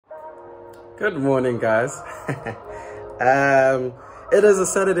Good morning, guys. It is a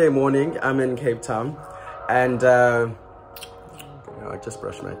Saturday morning. I'm in Cape Town, and I just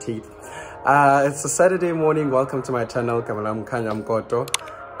brushed my teeth. It's a Saturday morning. Welcome to my channel.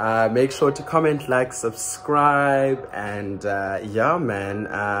 Make sure to comment, like, subscribe, and yeah, man.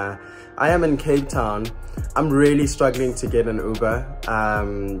 I am in Cape Town. I'm really struggling to get an Uber.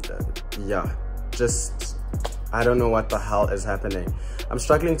 Yeah, just I don't know what the hell is happening. I'm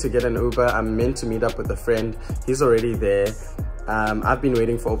struggling to get an Uber. I'm meant to meet up with a friend. He's already there. I've been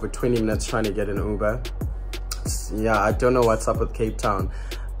waiting for over 20 minutes trying to get an Uber. Yeah, I don't know what's up with Cape Town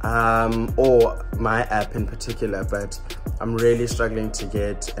or my app in particular, but I'm really struggling to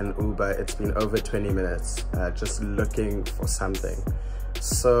get an Uber. It's been over 20 minutes just looking for something.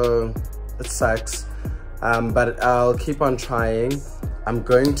 So it sucks, but I'll keep on trying. I'm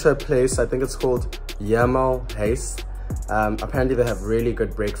going to a place, I think it's called Yacht. Apparently they have really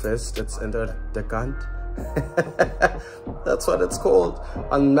good breakfast. It's in the Yacht. That's what it's called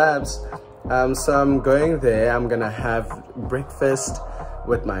on maps. So I'm going there. I'm gonna have breakfast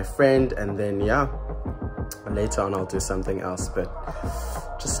with my friend, and then yeah, later on I'll do something else. But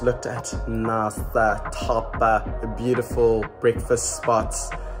just looked at Nasa top beautiful breakfast spots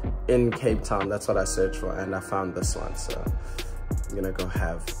in Cape Town. That's what I searched for, and I found this one. So I'm gonna go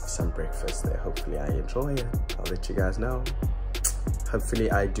have some breakfast there. Hopefully I enjoy it. I'll let you guys know. Hopefully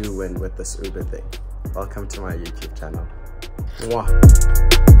I do win with this Uber thing. Welcome to my YouTube channel. Mwah.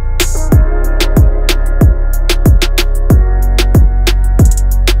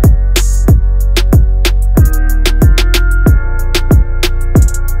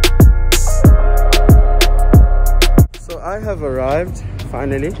 So I have arrived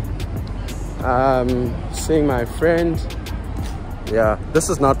finally. Seeing my friend. Yeah, this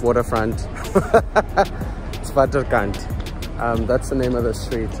is not waterfront. It's Waterkant. That's the name of the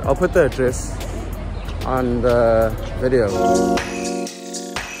street. I'll put the address on the video.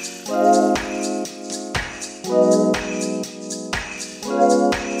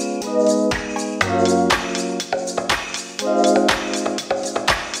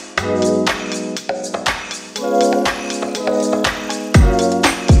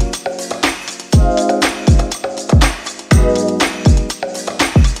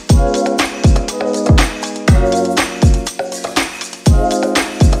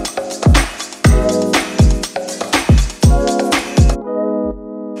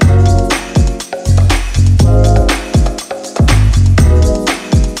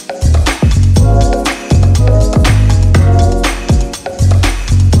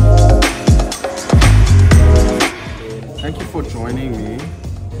 Thank you for joining me.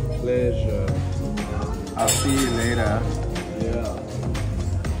 Pleasure. I'll see you later. Yeah.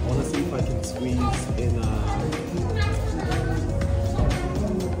 I want to see if I can squeeze in a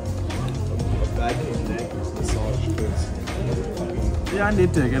back and neck massage because Yeah, I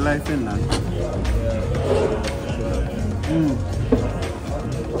need to get life in now.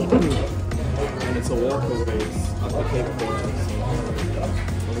 and it's a walkaway. It's at the Cape Town.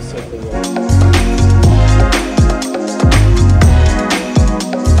 I'll just set the walk.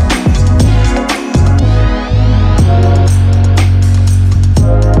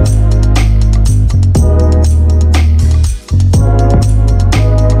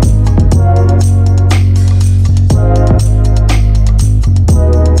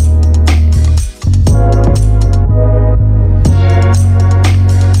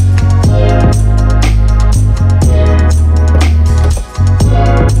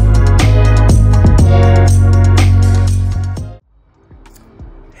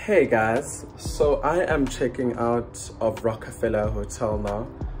 Hey guys, so I am checking out of Rockefeller Hotel now.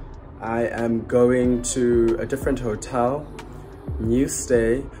 I am going to a different hotel, new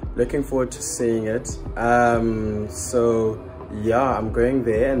stay, looking forward to seeing it. So yeah, I'm going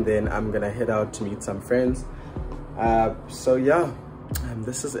there and then I'm gonna head out to meet some friends. So yeah,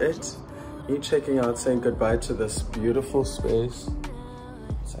 this is it. Me checking out, saying goodbye to this beautiful space.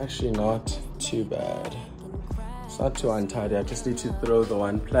 It's actually not too bad. It's not too untidy. I just need to throw the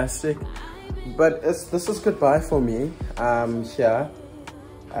one plastic, but this is goodbye for me. I'm here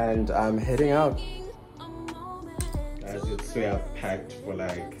and I'm heading out. As you'd say, I've packed for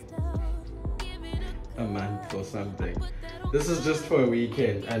like a month or something. This is just for a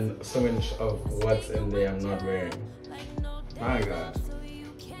weekend, and so much of what's in there I'm not wearing. My god.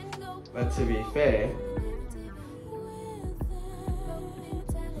 But to be fair,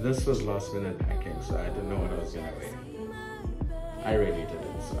 this was last minute packing, so I didn't know what I was gonna wear. I really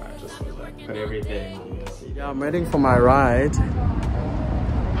didn't, so I just was like, put everything on the seat. Yeah, I'm waiting for my ride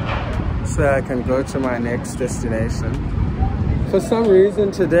so I can go to my next destination. For some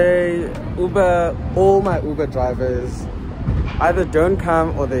reason today, all my Uber drivers either don't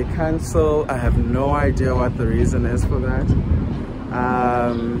come or they cancel. I have no idea what the reason is for that.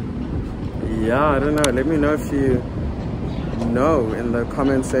 Yeah, I don't know. Let me know if you know in the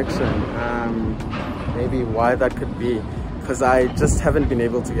comment section maybe why that could be, because I just haven't been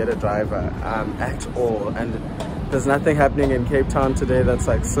able to get a driver at all, and there's nothing happening in Cape Town today that's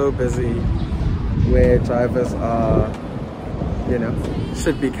like so busy where drivers are, you know,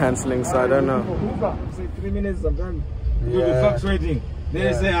 should be cancelling. So I don't know. Say 3 minutes sometimes. You'll be Yeah. fluctuating. Then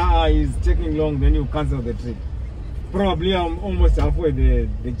you say, he's taking long, then you cancel the trip. Probably I'm almost halfway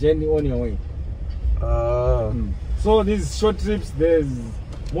the journey on your way. So these short trips, there's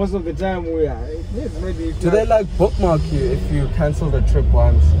most of the time we are, yes, maybe. Do they like bookmark you if you cancel the trip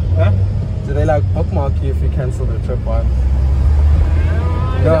once? Huh? Do they like bookmark you if you cancel the trip once?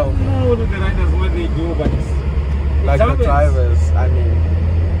 I don't know the riders what they do, but Like the drivers, I mean.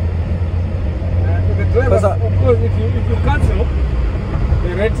 The drivers, of course, if you cancel,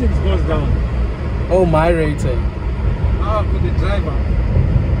 the ratings goes down. Oh, my rating. For the driver,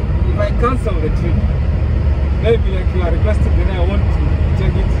 if I cancel the trip, maybe like you are requesting, then I want to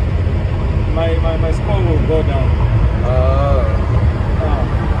take it, my score will go down.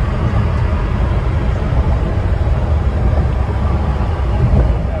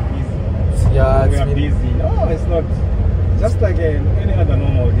 Yeah, we are busy. No, it's not just like any other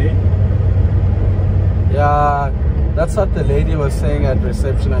normal day. Yeah, that's what the lady was saying at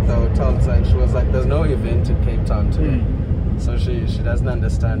reception at the hotel. And she was like, there's no event in Cape Town today. So she doesn't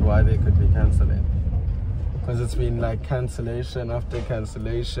understand why they could be cancelling. Because it's been like cancellation after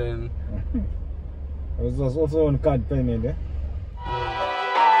cancellation. It was also on card payment, eh?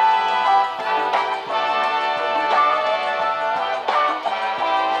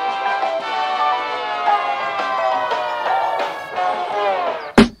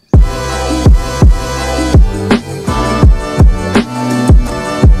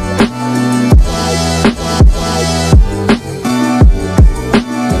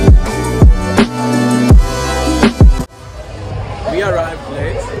 We arrived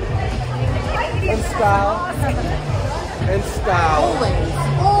late. In style. In style.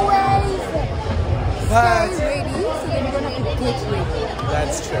 Always. But Stay ready, so then you don't have to get ready.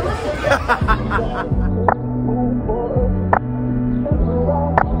 that's true.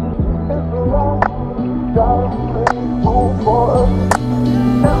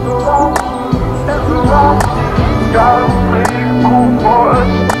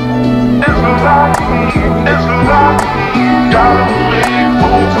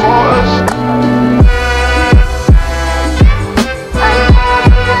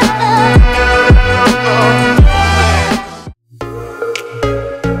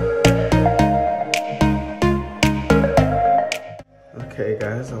 Okay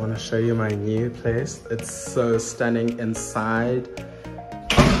guys, I want to show you my new place. It's so stunning inside. Look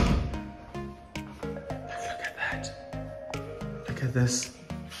at that. Look at this.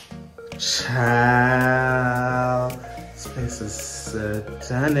 Ciao. This place is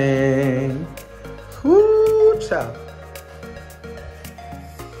stunning. Woo, ciao.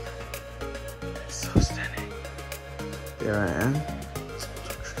 So stunning. Here I am.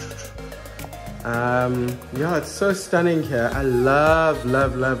 Yeah, it's so stunning here. I love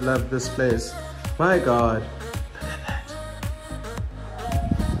this place. My God, look at that.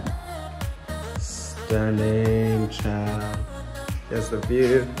 Stunning, child. Here's the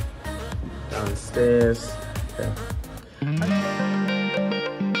view downstairs. Okay.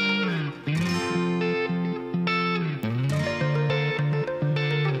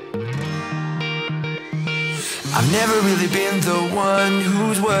 I've never really been the one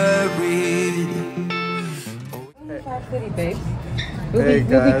who's worried. 5:30, babes. Hey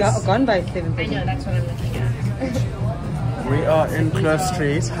We'll be guys, gone by 7:30. I know, that's what I'm looking at. we are in Close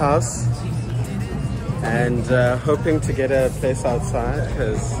Street house and hoping to get a place outside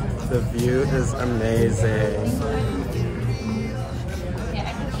because the view is amazing.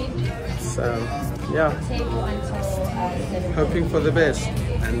 So yeah, hoping for the best.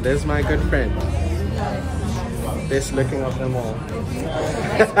 And there's my good friend, best looking of them all.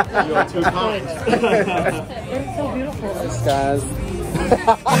 You're too kind. It's so beautiful. Thanks guys.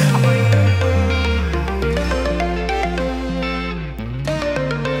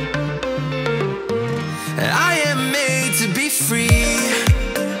 I am made to be free.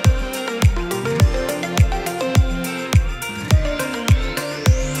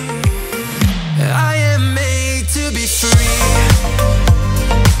 I am made to be free.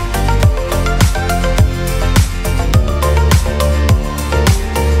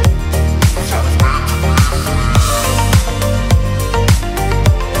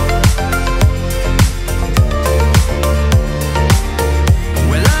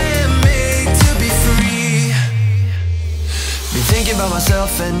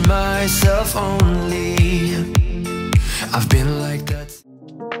 and myself only. I've been like that.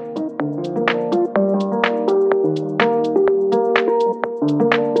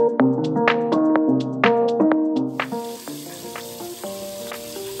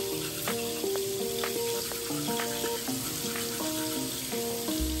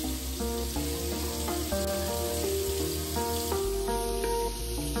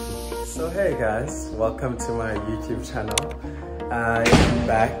 So hey guys, welcome to my YouTube channel. I'm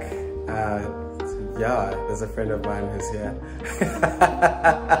back. Yeah, there's a friend of mine who's here.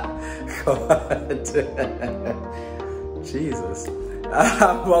 God. Jesus.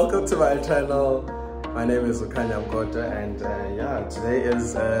 Welcome to my channel. My name is Ukanya Mkota, and yeah, today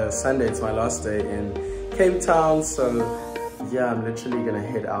is Sunday. It's my last day in Cape Town, so yeah, I'm literally gonna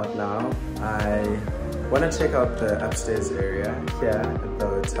head out now. I want to check out the upstairs area here at the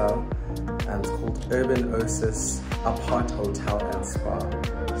hotel. It's called Urban Oasis Apart Hotel and Spa.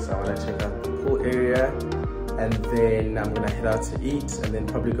 So I want to check out the pool area, and then I'm gonna head out to eat, and then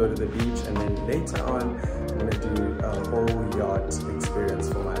probably go to the beach, and then later on I'm gonna do a whole yacht experience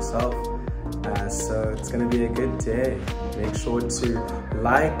for myself. So it's gonna be a good day. Make sure to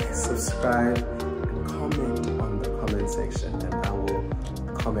like, subscribe, and comment on the comment section, and I will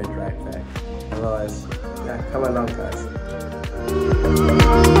comment right back. Otherwise, yeah, come along guys.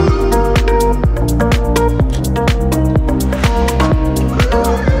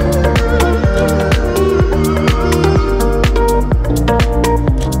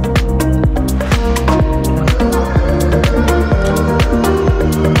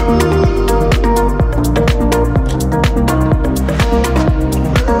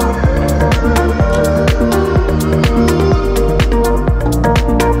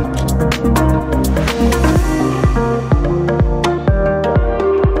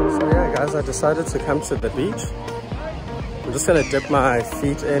 I decided to come to the beach. I'm just gonna dip my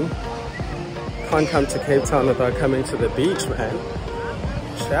feet in. Can't come to Cape Town without coming to the beach, man.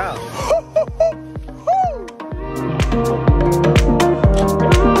 Ciao.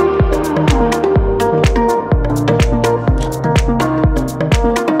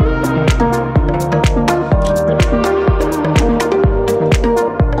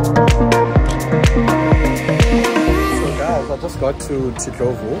 So guys, I just got to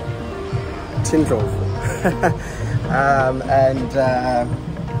Tindlovu.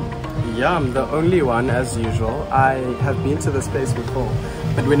 Yeah, I'm the only one as usual. I have been to this place before,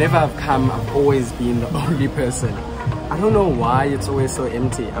 but whenever I've come, I've always been the only person. I don't know why it's always so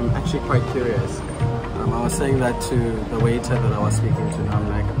empty. I'm actually quite curious. I was saying that to the waiter that I was speaking to, and I'm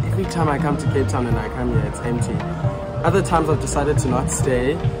like, every time I come to Cape Town and I come here, it's empty. Other times I've decided to not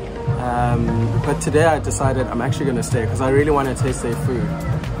stay, but today I decided I'm actually going to stay because I really want to taste their food.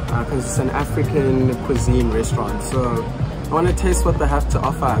 Because it's an African cuisine restaurant, so I want to taste what they have to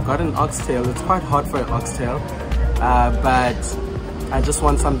offer. I got an oxtail. It's quite hot for an oxtail, but I just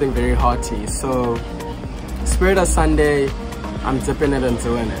want something very hearty. So Spirit of Sunday, I'm dipping it and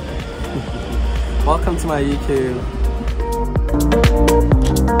doing it. Welcome to my YouTube.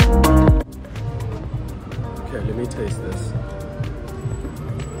 Okay, let me taste this.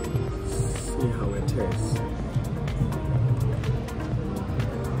 See how it tastes.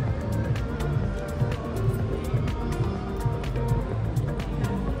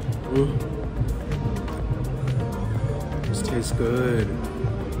 This tastes good.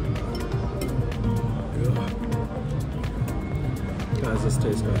 Ugh. Guys, this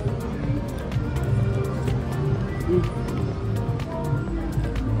tastes good.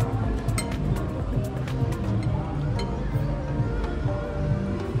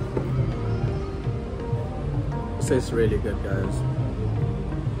 This tastes really good, guys.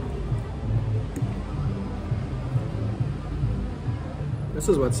 This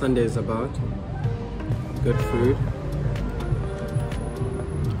is what Sunday is about. Good food.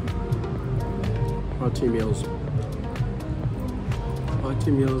 Hearty meals.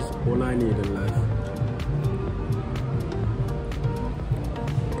 Hearty meals, all I need in life.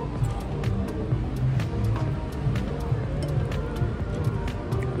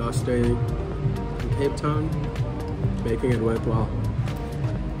 Last day in Cape Town, making it worthwhile.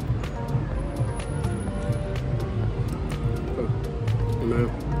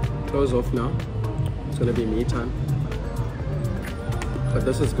 Close off now. It's gonna be me time. But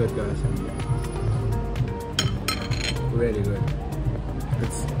this is good, guys. Really good.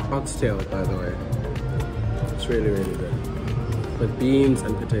 It's oxtail, by the way. It's really, really good. With beans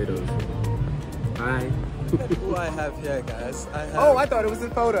and potatoes. Hi. Look who I have here, guys. I thought it was a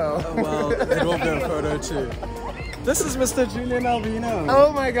photo. Oh, well, it will be a photo too. This is Mr. Julian Albino.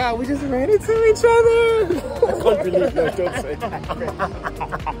 Oh my god, we just ran into each other. I can't believe that. Don't say that.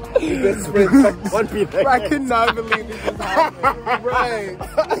 Best friends, I can't be that. I cannot believe this is happening. Right.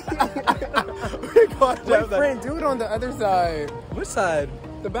 We can't have My that. friend, do it on the other side. Which side?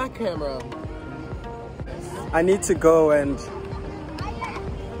 The back camera. I need to go and...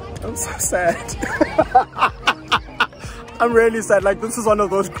 I'm so sad. I'm really sad. Like, this is one of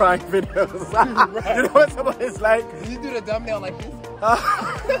those crying videos. Right. You know what someone is like? Did you do the thumbnail like this?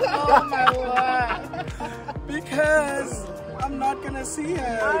 Oh my lord. Because I'm not gonna see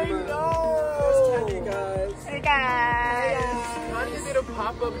her. I know. Hey guys. Hey guys. I just did a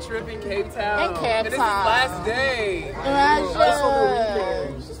pop-up trip in Cape Town. In Cape And this is Town. last day. Russia.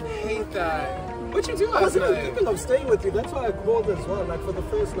 I hate that. What you do I was last even night? thinking of staying with you. That's why I called as well, like for the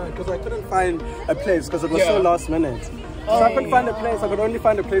first night, because I couldn't find a place because it was so last minute. So I couldn't find a place. I could only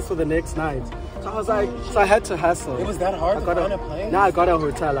find a place for the next night. So I was like, so I had to hustle. It was that hard to find a place? No, I got a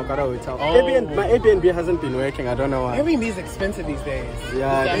hotel. My Airbnb hasn't been working. I don't know why. Airbnb is expensive these days.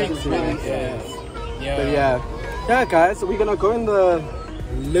 Yeah, That it makes is really sense. Yeah. But yeah, guys. So we're gonna go in the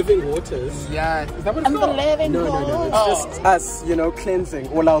living waters. Yeah. Is that what it's called? No. It's just us, you know, cleansing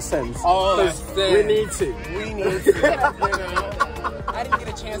all our sins. Oh, 'Cause we need to. We need to. You know? I didn't get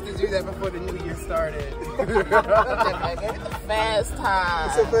a chance to do that before the new year started. Fast time.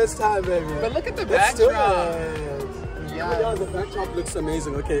 It's the first time, baby. But look at the Let's do backdrop. it. Yeah, the backdrop looks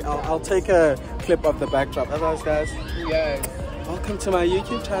amazing. Okay, I'll take a clip of the backdrop. Otherwise, guys, Yes. welcome to my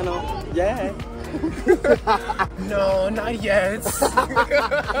YouTube channel. Yeah. No, not yet.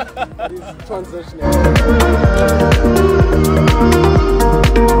 Transitioning.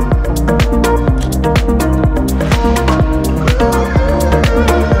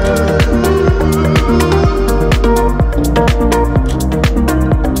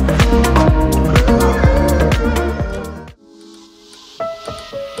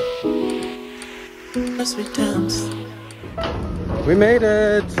 We made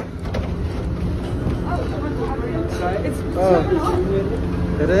it. Oh,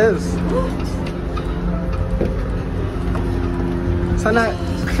 it is. Sana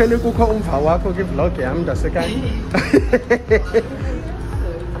hleli kukho umva wakho ke vlog yami ndasekhaya.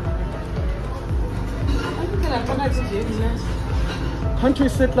 Can't we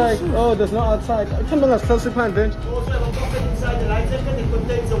sit like, oh, there's no outside. Come on, let's close the pan, then. Also have a bucket inside the light jacket that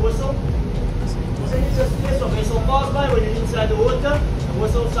contains a whistle. So it's just this one. So pass by when you're inside the water. The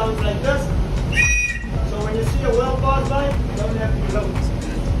whistle sounds like this. So when you see a whale pass by, you don't have to look.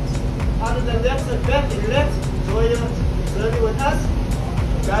 Other than that, sit back and relax. Enjoy your journey with us.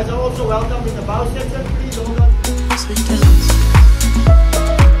 You guys are also welcome in the bow section. Please hold on.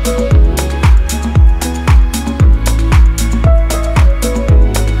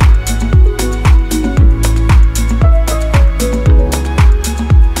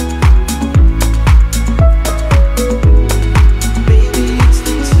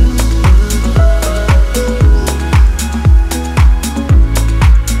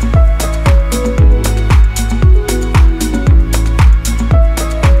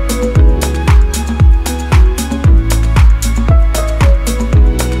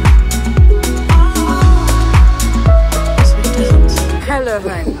 Hello,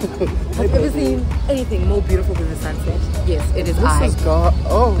 honey. Have you ever seen anything more beautiful than the sunset? Yes, it is I. This is God.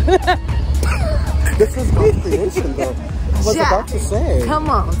 Oh. This is God's creation, though. I was Yeah. about to say. Come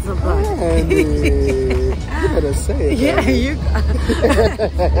on, somebody. Andy, you better say it. Yeah, you.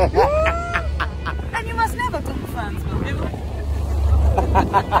 And you must never cook fans,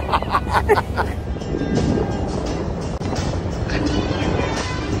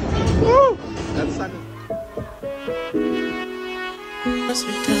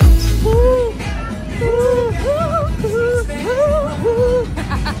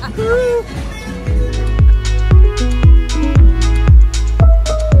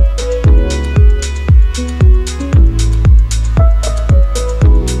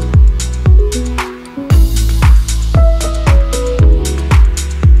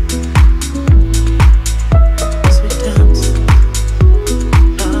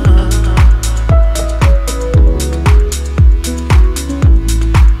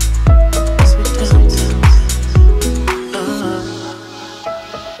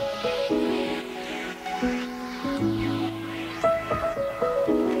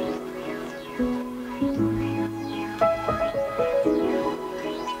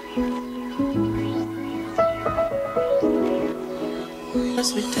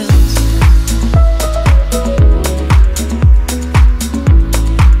 That's like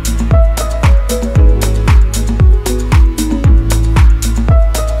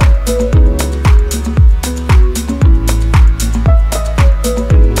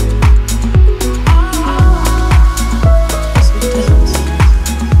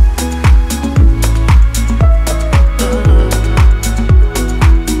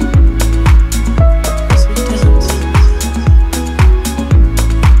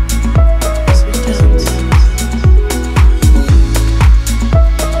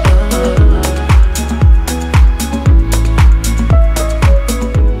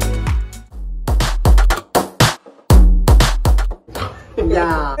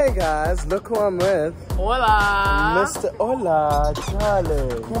Hey guys, look who I'm with. Hola. Mr. Hola,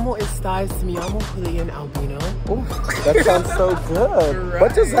 darling. ¿Cómo estás? Me llamo Julian Albino. Ooh, that sounds so good. Right.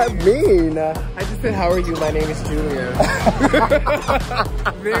 What does that mean? I just said, how are you? My name is Julia.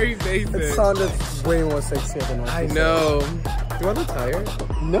 Very basic. It sounded way more sexier than what I you said. know. Do I look tired?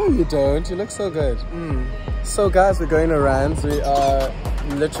 No, you don't. You look so good. So guys, we're going to Rand's. We are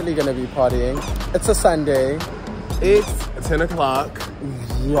literally going to be partying. It's a Sunday. It's 10 o'clock.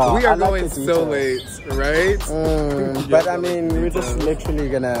 Yeah, We are I like going the so details. late, right? But I mean, we're just literally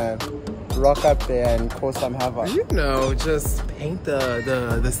going to rock up there and cause some havoc. You know, just paint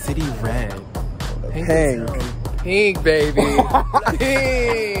the city red. Paint the Pink. town pink, baby.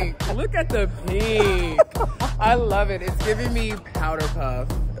 Pink. Look at the pink. I love it. It's giving me powder puff.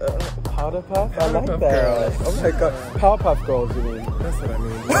 Powder Puff? I Powder like Puff that. Girls. Oh my god. Powerpuff Girls, you mean? That's what I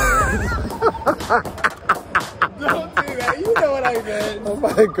mean. Don't do that. You know what I meant. Oh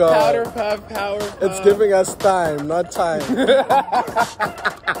my god. Powder puff, power puff. It's giving us time, not time.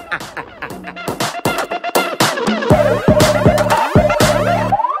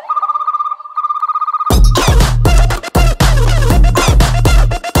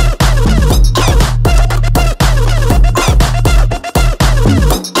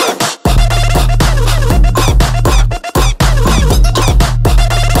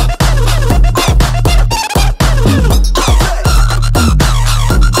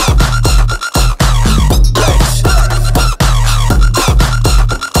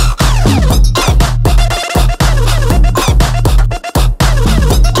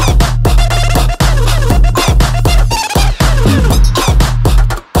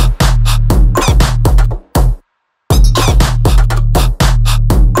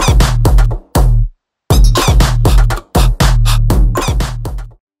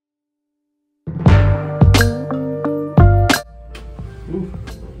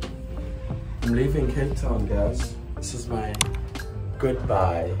 I'm leaving Cape Town, guys. This is my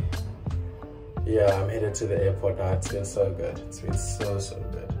goodbye. Yeah, I'm headed to the airport now. It's been so good. It's been so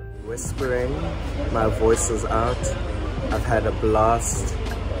good. Whispering, my voice is out. I've had a blast.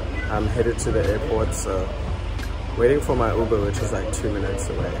 I'm headed to the airport, so waiting for my Uber, which is like 2 minutes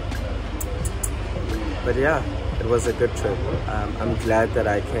away. But yeah, it was a good trip. I'm glad that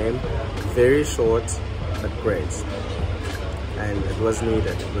I came. Very short, but great. And it was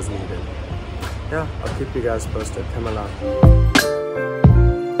needed. Yeah, I'll keep you guys posted. Come along.